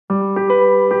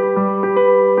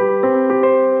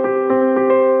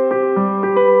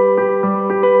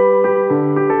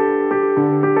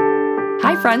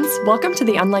friends. Welcome to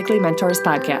the Unlikely Mentors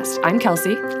podcast. I'm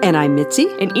Kelsey. And I'm Mitzi.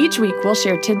 And each week we'll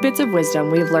share tidbits of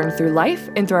wisdom we've learned through life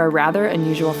and through our rather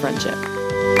unusual friendship.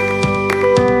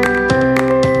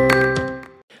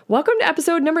 Welcome to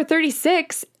episode number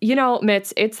 36. You know,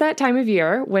 Mitz, it's that time of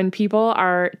year when people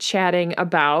are chatting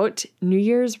about New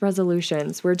Year's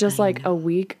resolutions. We're just like a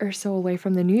week or so away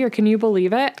from the new year. Can you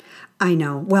believe it? I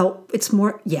know. Well, it's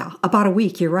more, about a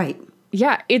week. You're right.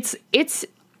 Yeah, it's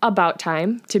about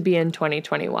time to be in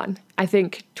 2021. I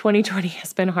think 2020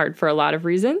 has been hard for a lot of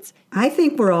reasons. I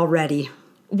think we're all ready.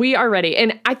 We are ready.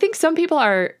 And I think some people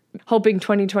are hoping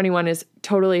 2021 is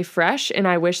totally fresh, and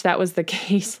I wish that was the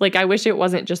case. Like, I wish it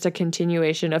wasn't just a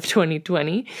continuation of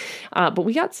 2020, but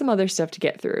we got some other stuff to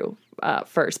get through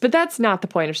first. But that's not the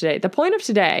point of today. The point of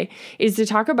today is to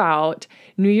talk about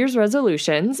New Year's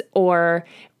resolutions, or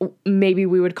maybe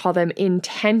we would call them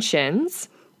intentions.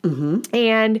 Mm-hmm.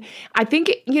 And I think,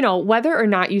 whether or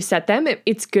not you set them,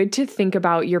 it's good to think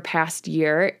about your past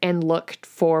year and look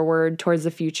forward towards the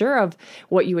future of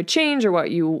what you would change or what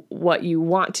you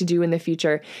want to do in the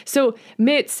future. So,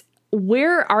 Mitz,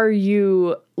 where are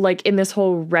you like in this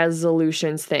whole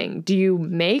resolutions thing? Do you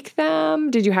make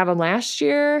them? Did you have them last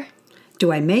year?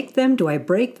 Do I make them? Do I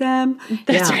break them?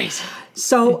 That's right.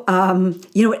 So,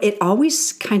 it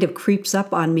always kind of creeps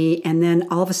up on me, and then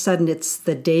all of a sudden it's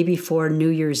the day before New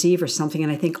Year's Eve or something,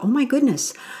 and I think, oh my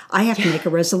goodness, I have to make a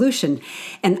resolution.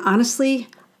 And honestly,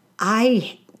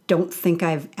 I don't think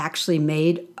I've actually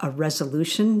made a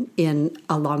resolution in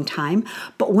a long time.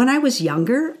 But when I was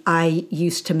younger, I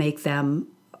used to make them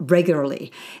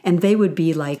regularly, and they would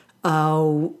be like,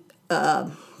 gosh,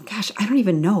 I don't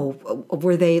even know.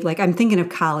 Were they like, I'm thinking of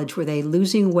college, were they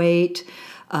losing weight,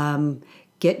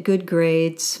 get good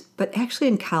grades? But actually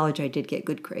in college, I did get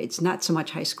good grades, not so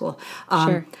much high school.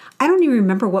 Sure. I don't even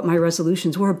remember what my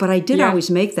resolutions were, but I did always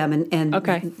make them. And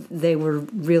okay. They were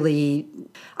really,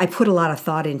 I put a lot of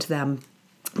thought into them.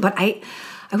 But I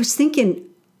was thinking,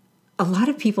 a lot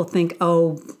of people think,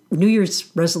 New Year's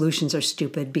resolutions are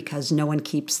stupid because no one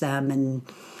keeps them, and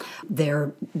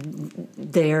they're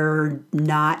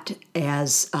not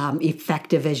as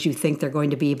effective as you think they're going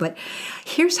to be. But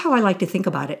here's how I like to think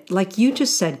about it. Like you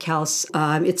just said, Kels,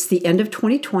 it's the end of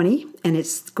 2020, and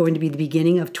it's going to be the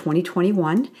beginning of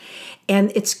 2021.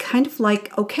 And it's kind of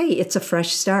like, okay, it's a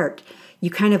fresh start. You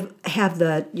kind of have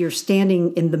you're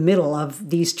standing in the middle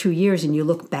of these 2 years, and you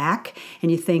look back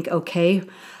and you think, okay,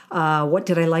 what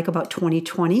did I like about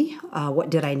 2020? What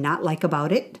did I not like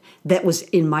about it? That was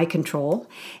in my control.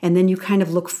 And then you kind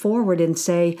of look forward and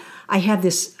say, I have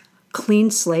this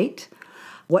clean slate.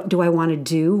 What do I want to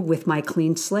do with my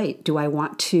clean slate? Do I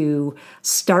want to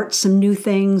start some new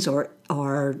things or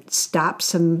stop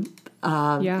some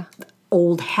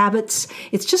old habits?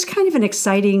 It's just kind of an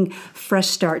exciting, fresh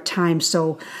start time.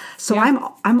 So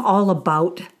I'm all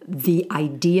about the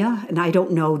idea, and I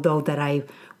don't know though that I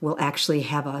will actually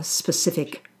have a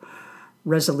specific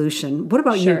resolution. What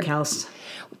about you, Kels?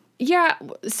 Yeah,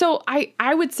 so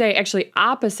I would say actually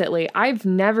oppositely, I've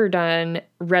never done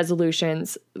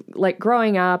resolutions like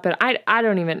growing up, and I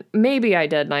don't even, maybe I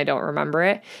did and I don't remember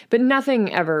it, but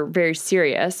nothing ever very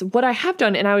serious. What I have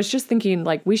done, and I was just thinking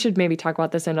like we should maybe talk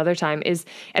about this another time, is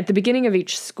at the beginning of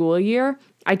each school year,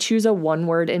 I choose a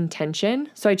one-word intention.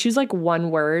 So I choose like one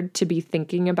word to be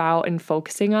thinking about and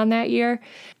focusing on that year.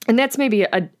 And that's maybe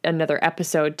another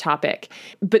episode topic.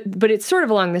 But it's sort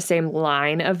of along the same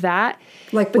line of that.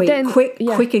 Like,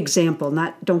 quick example,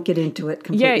 don't get into it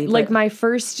completely. Yeah, like my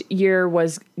first year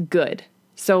was good.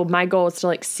 So my goal is to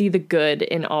like see the good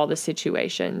in all the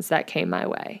situations that came my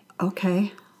way.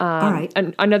 Okay. All right.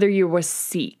 Another year was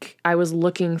seek. I was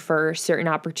looking for certain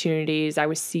opportunities. I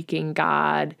was seeking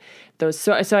God.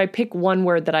 So I pick one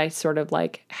word that I sort of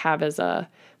like have as a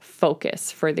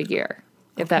focus for the year,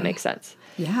 if that makes sense.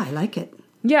 Yeah, I like it.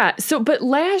 Yeah. But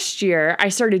last year I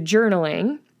started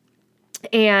journaling,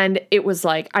 and it was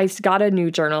like, I got a new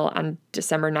journal on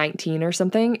December 19 or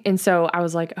something. And so I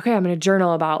was like, okay, I'm going to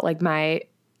journal about like my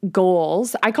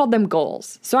goals. I called them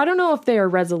goals. So I don't know if they are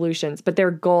resolutions, but they're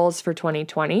goals for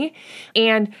 2020.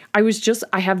 And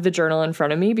I have the journal in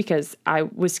front of me because I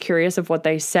was curious of what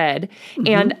they said.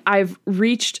 Mm-hmm. And I've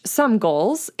reached some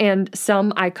goals, and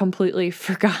some I completely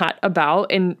forgot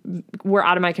about and were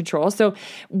out of my control. So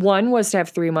one was to have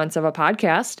 3 months of a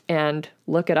podcast, and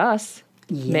look at us.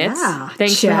 Yeah, Mitz,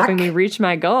 thanks for helping me reach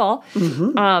my goal.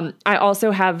 Mm-hmm. I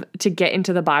also have to get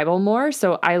into the Bible more.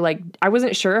 So I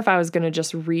wasn't sure if I was going to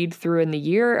just read through in the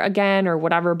year again or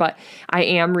whatever, but I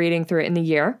am reading through it in the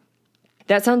year.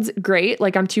 That sounds great.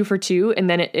 Like I'm 2 for 2, and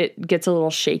then it gets a little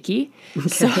shaky.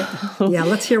 So, yeah,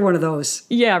 let's hear one of those.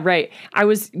 yeah, right. I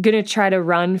was going to try to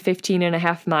run 15 and a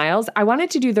half miles. I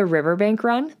wanted to do the Riverbank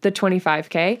run, the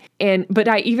 25K. But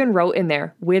I even wrote in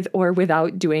there with or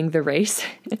without doing the race.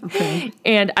 Okay.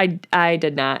 And I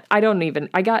did not.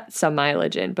 I got some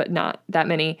mileage in, but not that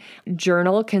many.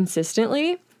 Journal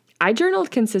consistently. I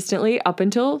journaled consistently up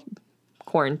until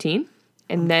quarantine.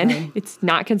 And then it's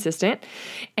not consistent.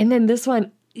 And then this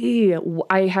one,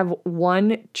 I have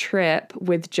one trip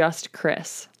with just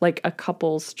Chris, like a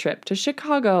couple's trip to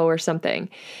Chicago or something.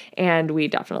 And we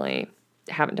definitely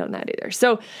haven't done that either.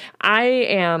 So I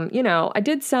am, I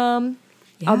did some,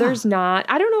 others not.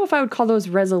 I don't know if I would call those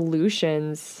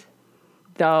resolutions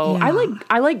though. Yeah.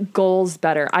 I like goals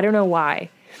better. I don't know why.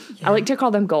 Yeah. I like to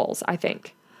call them goals, I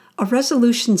think. A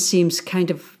resolution seems kind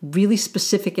of really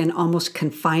specific and almost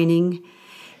confining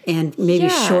and maybe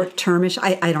short-termish.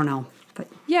 I don't know. But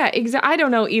yeah, I don't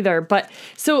know either. But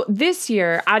so this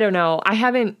year, I don't know. I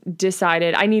haven't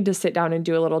decided. I need to sit down and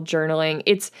do a little journaling.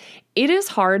 It is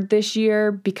hard this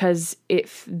year because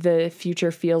if the future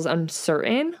feels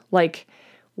uncertain, like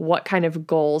what kind of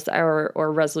goals or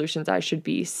resolutions I should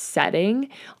be setting.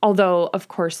 Although, of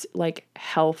course, like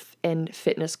health and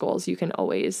fitness goals, you can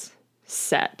always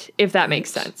set, if that makes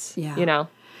sense. Yeah.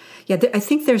 Yeah, I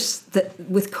think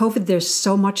with COVID, there's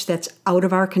so much that's out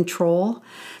of our control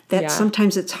that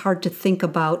sometimes it's hard to think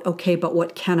about, okay, but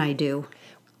what can I do?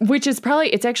 Which is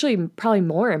it's actually probably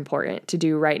more important to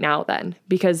do right now then,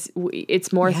 because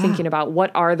it's more thinking about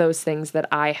what are those things that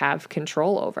I have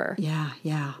control over. Yeah,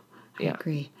 I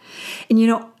agree.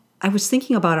 And I was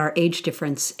thinking about our age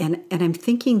difference, and I'm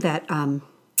thinking that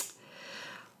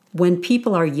when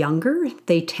people are younger,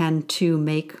 they tend to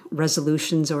make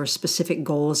resolutions or specific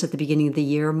goals at the beginning of the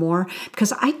year more.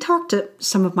 Because I talked to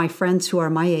some of my friends who are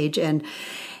my age, and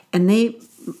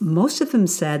most of them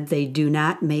said they do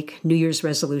not make New Year's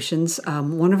resolutions.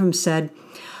 One of them said,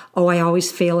 "Oh, I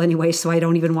always fail anyway, so I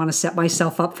don't even want to set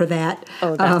myself up for that."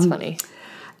 Oh, that's funny.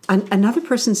 Another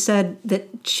person said that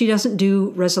she doesn't do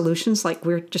resolutions like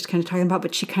we're just kind of talking about,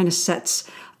 but she kind of sets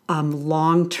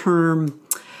long-term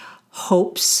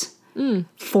hopes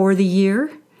for the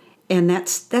year, and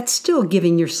that's still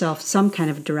giving yourself some kind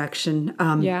of direction.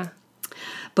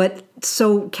 But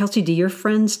so, Kelsey, do your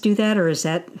friends do that, or is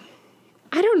that?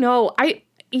 I don't know.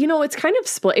 It's kind of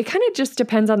split. It kind of just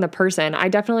depends on the person. I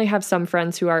definitely have some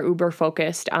friends who are uber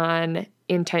focused on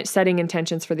setting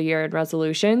intentions for the year and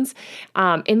resolutions.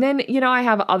 And then, I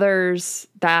have others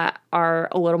that are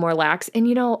a little more lax. And,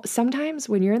 sometimes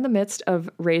when you're in the midst of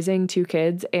raising 2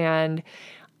 kids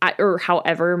or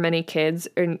however many kids,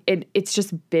 and it's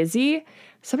just busy,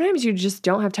 sometimes you just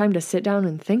don't have time to sit down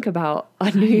and think about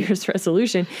a New Year's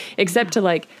resolution, except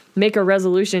to make a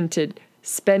resolution to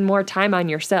spend more time on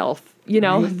yourself,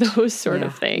 those sort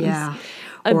of things. Yeah.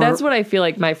 That's what I feel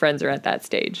like my friends are at that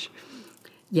stage.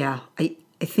 Yeah. I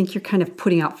think you're kind of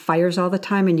putting out fires all the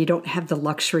time, and you don't have the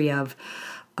luxury of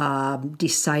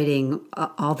deciding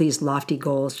all these lofty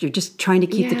goals. You're just trying to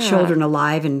keep the children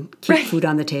alive and keep food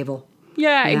on the table.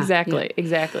 Yeah,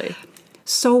 exactly.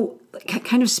 So,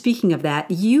 kind of speaking of that,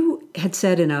 you had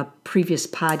said in a previous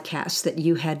podcast that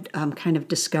you had kind of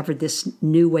discovered this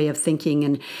new way of thinking,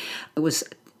 and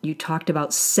you talked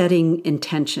about setting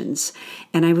intentions.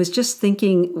 And I was just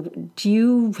thinking,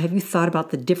 have you thought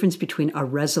about the difference between a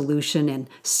resolution and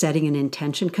setting an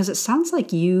intention? Because it sounds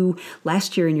like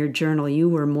last year in your journal, you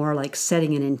were more like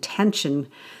setting an intention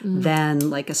than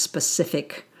like a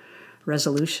specific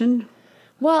resolution.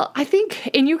 Well, I think,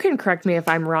 and you can correct me if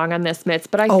I'm wrong on this, Mitz,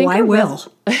 but I think I will.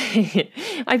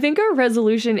 I think our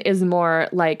resolution is more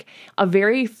like a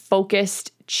very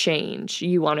focused change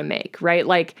you want to make, right?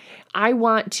 Like, I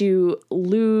want to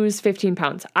lose 15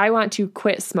 pounds. I want to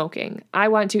quit smoking.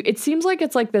 It seems like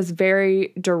it's like this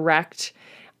very direct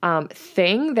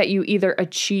thing that you either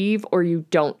achieve or you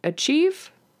don't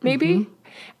achieve, maybe. Mm-hmm.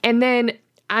 And then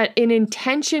an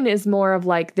intention is more of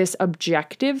like this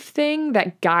objective thing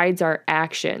that guides our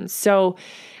actions. So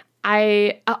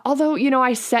although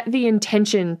I set the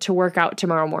intention to work out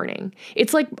tomorrow morning,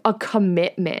 it's like a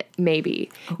commitment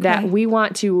maybe that we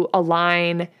want to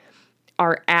align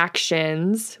our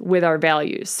actions with our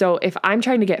values. So if I'm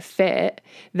trying to get fit,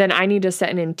 then I need to set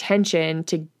an intention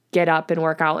to get up and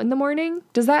work out in the morning.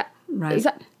 Does that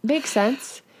make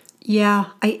sense? Yeah,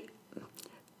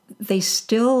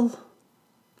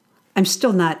 I'm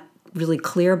still not really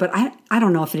clear, but I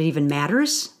don't know if it even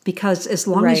matters, because as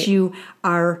long as you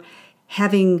are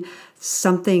having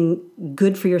something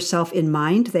good for yourself in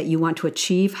mind that you want to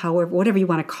achieve, whatever you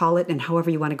want to call it, and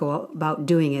however you want to go about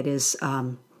doing it is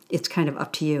it's kind of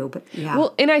up to you. But yeah.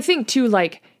 Well, and I think too,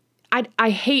 like, I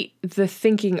hate the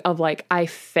thinking of like, I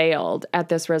failed at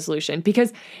this resolution,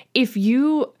 because if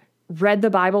you read the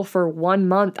Bible for 1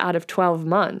 month out of 12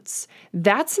 months,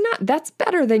 that's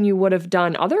better than you would have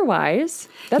done otherwise.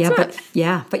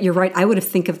 But you're right. I would have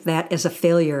think of that as a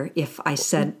failure if I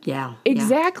said,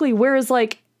 Exactly. Whereas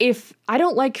like, if I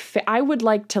don't like, I would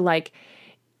like to like,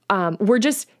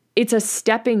 it's a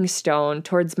stepping stone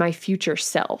towards my future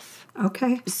self.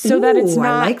 Okay. So that it's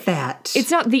not, I like that.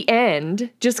 It's not the end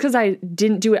just because I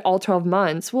didn't do it all 12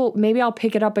 months. Well, maybe I'll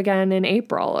pick it up again in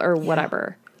April or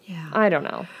whatever. Yeah. I don't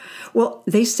know. Well,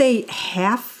 they say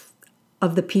half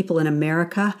of the people in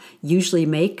America usually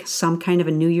make some kind of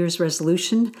a New Year's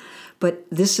resolution, but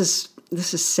this is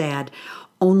sad.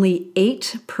 Only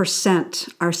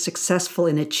 8% are successful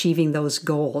in achieving those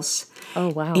goals. Oh,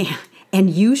 wow. And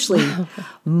usually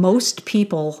most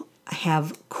people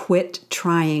have quit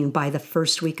trying by the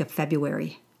first week of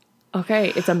February.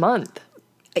 Okay, it's a month.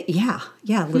 Yeah,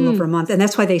 a little over a month. And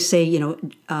that's why they say,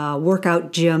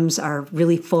 workout gyms are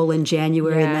really full in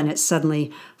January and then it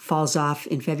suddenly falls off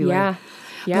in February.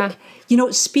 Yeah.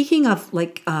 But, speaking of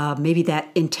like maybe that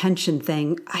intention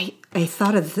thing, I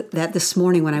thought of that this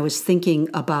morning when I was thinking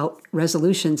about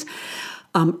resolutions.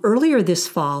 Earlier this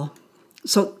fall,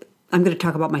 so I'm going to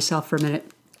talk about myself for a minute.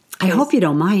 I hope you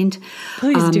don't mind.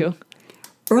 Please do.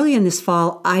 Early in this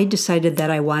fall, I decided that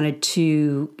I wanted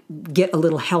to get a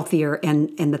little healthier, and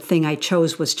the thing I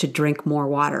chose was to drink more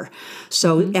water.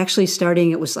 So actually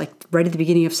it was like right at the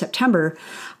beginning of September,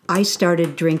 I tried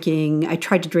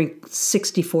to drink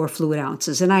 64 fluid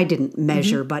ounces, and I didn't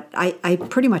measure, but I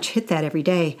pretty much hit that every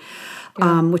day.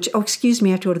 Excuse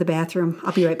me, I have to go to the bathroom.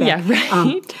 I'll be right back. Yeah,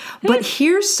 right. But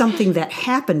here's something that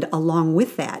happened along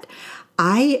with that.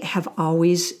 I have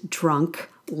always drunk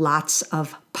lots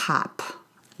of pop.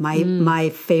 My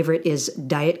favorite is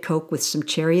Diet Coke with some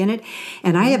cherry in it.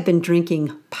 And I have been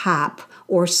drinking pop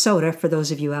or soda, for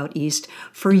those of you out east,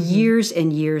 for years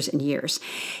and years and years.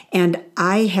 And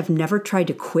I have never tried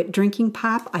to quit drinking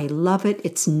pop. I love it.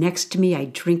 It's next to me. I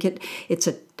drink it. It's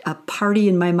a party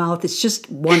in my mouth. It's just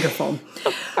wonderful.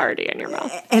 A party in your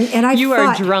mouth. And you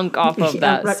are drunk off of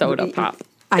that soda pop.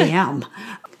 I am.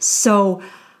 So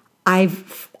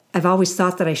I've always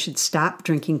thought that I should stop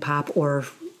drinking pop or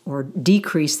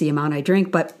decrease the amount I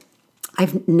drink, but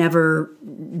I've never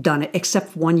done it,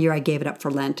 except one year I gave it up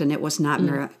for Lent, and it was not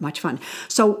very much fun.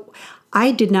 So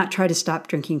I did not try to stop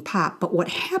drinking pop, but what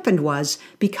happened was,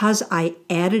 because I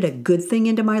added a good thing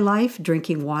into my life,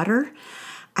 drinking water,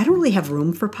 I don't really have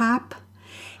room for pop.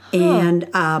 And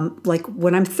like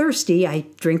when I'm thirsty, I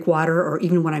drink water, or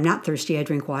even when I'm not thirsty, I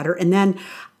drink water. And then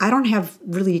I don't have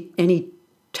really any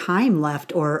time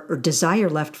left or desire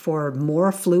left for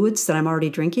more fluids that I'm already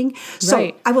drinking.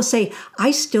 So I will say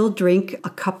I still drink a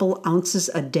couple ounces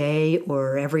a day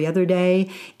or every other day.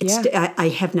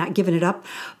 I have not given it up,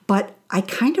 but I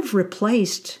kind of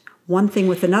replaced one thing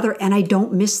with another, and I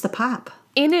don't miss the pop.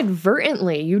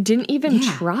 Inadvertently, you didn't even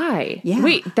try. Yeah.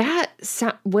 We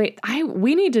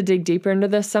need to dig deeper into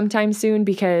this sometime soon,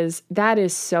 because that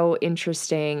is so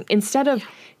interesting. Instead of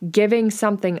giving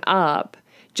something up,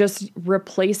 just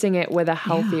replacing it with a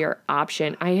healthier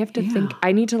option. I have to think,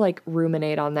 I need to like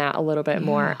ruminate on that a little bit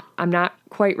more. I'm not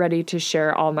quite ready to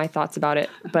share all my thoughts about it,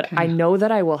 but I know that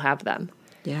I will have them.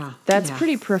 Yeah. That's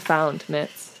pretty profound,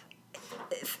 Mitz.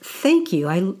 Thank you.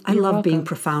 I love being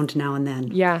profound now and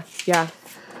then. Yeah.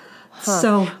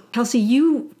 So, Kelsey,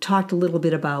 you talked a little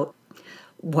bit about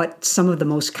what some of the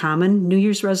most common New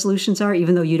Year's resolutions are,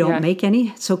 even though you don't make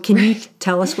any. So can you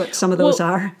tell us what some of those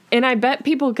are? And I bet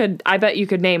you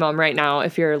could name them right now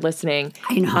if you're listening.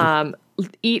 I know.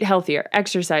 Eat healthier,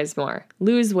 exercise more,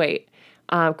 lose weight,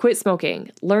 quit smoking,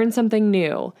 learn something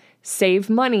new, save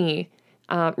money,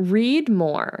 read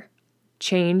more,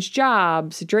 change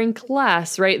jobs, drink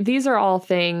less, right? These are all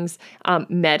things.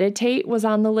 Meditate was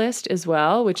on the list as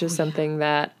well, which is something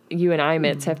that you and I,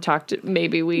 Mitz, have talked.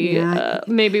 Maybe we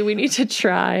need to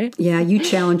try. Yeah, you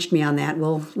challenged me on that.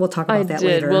 We'll talk about that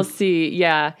later. We'll see.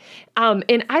 Yeah,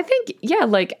 and I think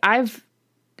like I've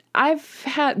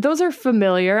had, those are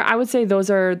familiar. I would say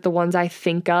those are the ones I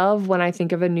think of when I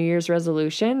think of a New Year's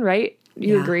resolution. Right?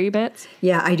 You agree, Mitz?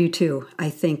 Yeah, I do too. I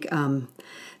think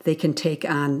they can take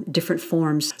on different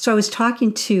forms. So I was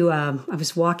I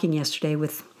was walking yesterday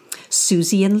with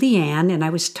Susie and Leanne, and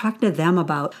I was talking to them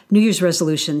about New Year's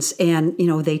resolutions. And,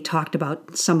 they talked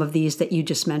about some of these that you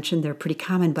just mentioned. They're pretty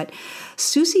common. But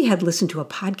Susie had listened to a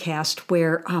podcast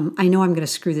where, I know I'm going to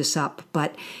screw this up,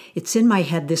 but it's in my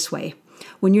head this way.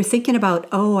 When you're thinking about,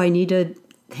 I need to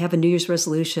have a New Year's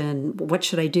resolution, what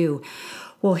should I do?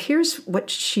 Well, here's what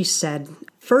she said.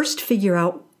 First, figure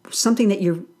out something that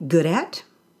you're good at.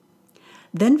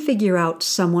 Then figure out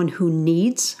someone who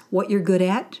needs what you're good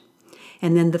at.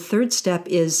 And then the third step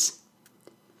is,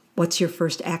 what's your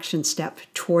first action step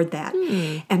toward that?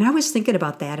 And I was thinking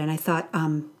about that, and I thought,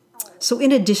 so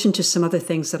in addition to some other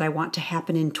things that I want to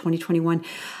happen in 2021,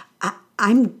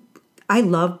 I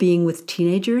love being with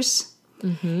teenagers,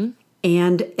 and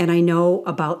I know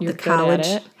about You're the college.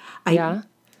 good at it.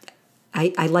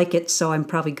 I like it, so I'm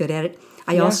probably good at it.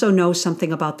 I also know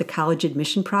something about the college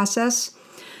admission process.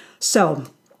 So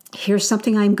here's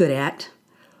something I'm good at.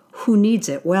 Who needs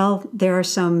it? Well, there are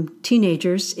some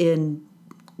teenagers in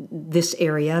this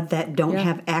area that don't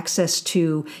have access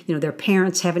to, their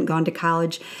parents haven't gone to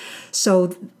college.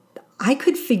 So I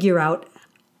could figure out,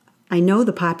 I know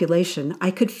the population, I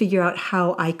could figure out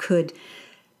how I could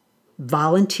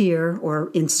volunteer or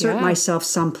insert myself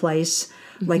someplace,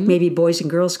 like maybe Boys and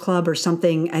Girls Club or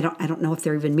something. I don't know if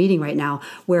they're even meeting right now,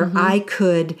 where I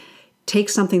could take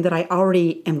something that I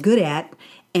already am good at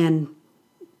and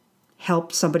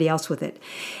help somebody else with it.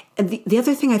 And the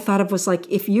other thing I thought of was, like,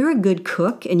 if you're a good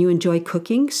cook and you enjoy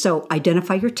cooking, so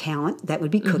identify your talent, that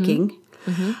would be cooking.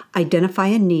 Identify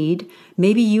a need.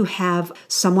 Maybe you have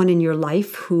someone in your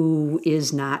life who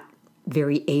is not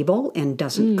very able and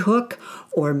doesn't cook,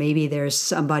 or maybe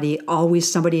there's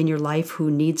always somebody in your life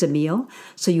who needs a meal.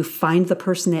 So you find the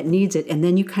person that needs it, and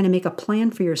then you kind of make a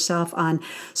plan for yourself on,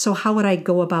 so how would I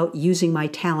go about using my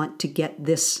talent to get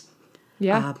this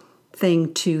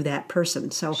thing to that person?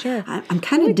 So I'm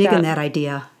kind of digging that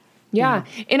idea. Yeah.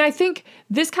 And I think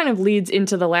this kind of leads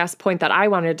into the last point that I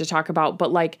wanted to talk about.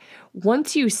 But, like,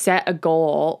 once you set a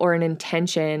goal or an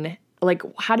intention, like,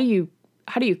 how do you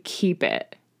keep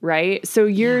it? Right. So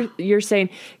you're saying,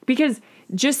 because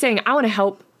just saying, I want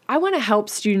to help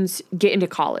students get into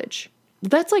college.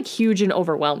 That's, like, huge and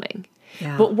overwhelming.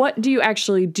 Yeah. But what do you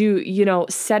actually do?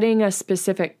 Setting a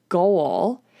specific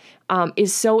goal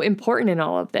is so important in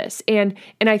all of this. And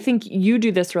I think you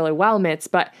do this really well,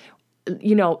 Mitz, but,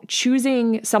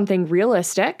 choosing something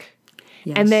realistic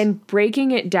and then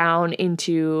breaking it down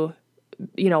into,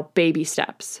 baby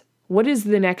steps. What is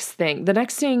the next thing? The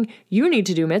next thing you need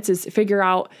to do, Mitz, is figure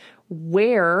out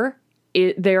where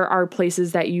there are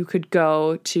places that you could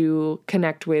go to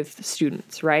connect with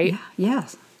students, right?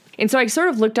 Yes. And so I sort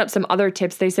of looked up some other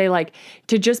tips. They say, like,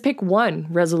 to just pick one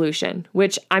resolution,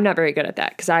 which I'm not very good at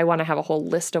that because I want to have a whole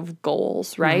list of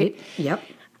goals, right? Yep.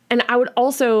 And I would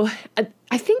also,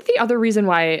 I think the other reason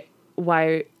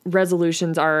why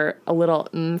resolutions are a little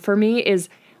for me is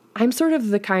I'm sort of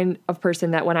the kind of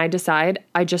person that when I decide,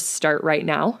 I just start right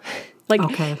now. I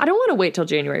don't want to wait till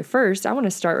January 1st. I want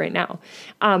to start right now.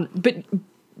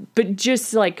 But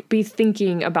just, like, be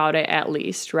thinking about it at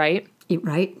least, right?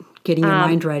 Right. Getting your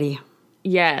mind ready.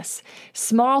 Yes.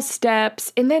 Small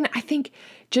steps. And then I think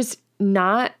just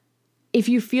if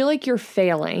you feel like you're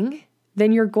failing,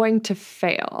 then you're going to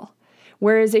fail.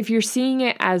 Whereas if you're seeing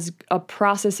it as a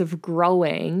process of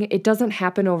growing, it doesn't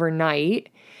happen overnight.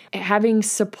 Having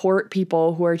support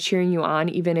people who are cheering you on,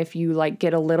 even if you, like,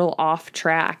 get a little off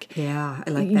track. Yeah, I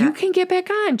like that. You can get back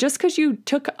on. Just because you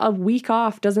took a week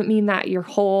off doesn't mean that your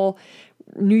whole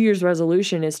New Year's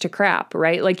resolution is to crap,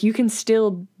 right? Like, you can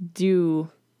still do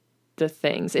the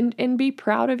things and be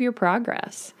proud of your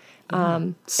progress.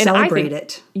 Celebrate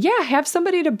it. Yeah, have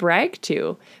somebody to brag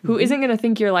to who isn't going to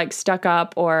think you're, like, stuck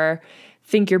up or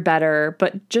think you're better,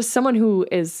 but just someone who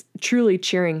is truly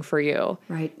cheering for you.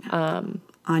 Right.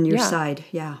 On your side.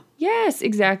 Yeah. Yes,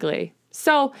 exactly.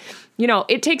 So,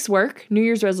 it takes work. New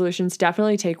Year's resolutions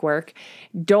definitely take work.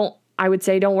 I would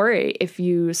say don't worry. If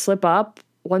you slip up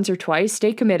once or twice,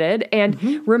 stay committed,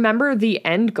 and remember the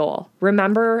end goal.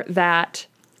 Remember that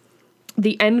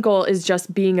the end goal is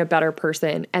just being a better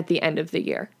person at the end of the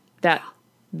year.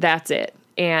 That's it.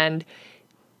 And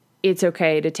it's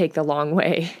okay to take the long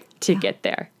way to get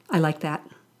there. I like that.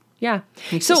 Yeah.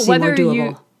 Makes it seem more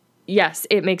doable. Yes,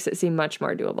 it makes it seem much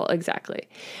more doable. Exactly.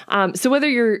 So whether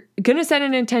you're going to set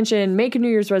an intention, make a New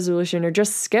Year's resolution, or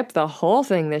just skip the whole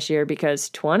thing this year because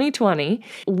 2020,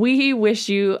 we wish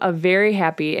you a very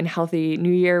happy and healthy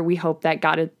new year. We hope that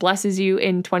God blesses you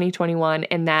in 2021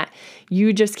 and that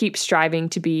you just keep striving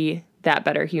to be that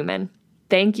better human.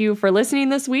 Thank you for listening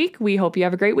this week. We hope you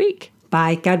have a great week.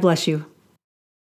 Bye. God bless you.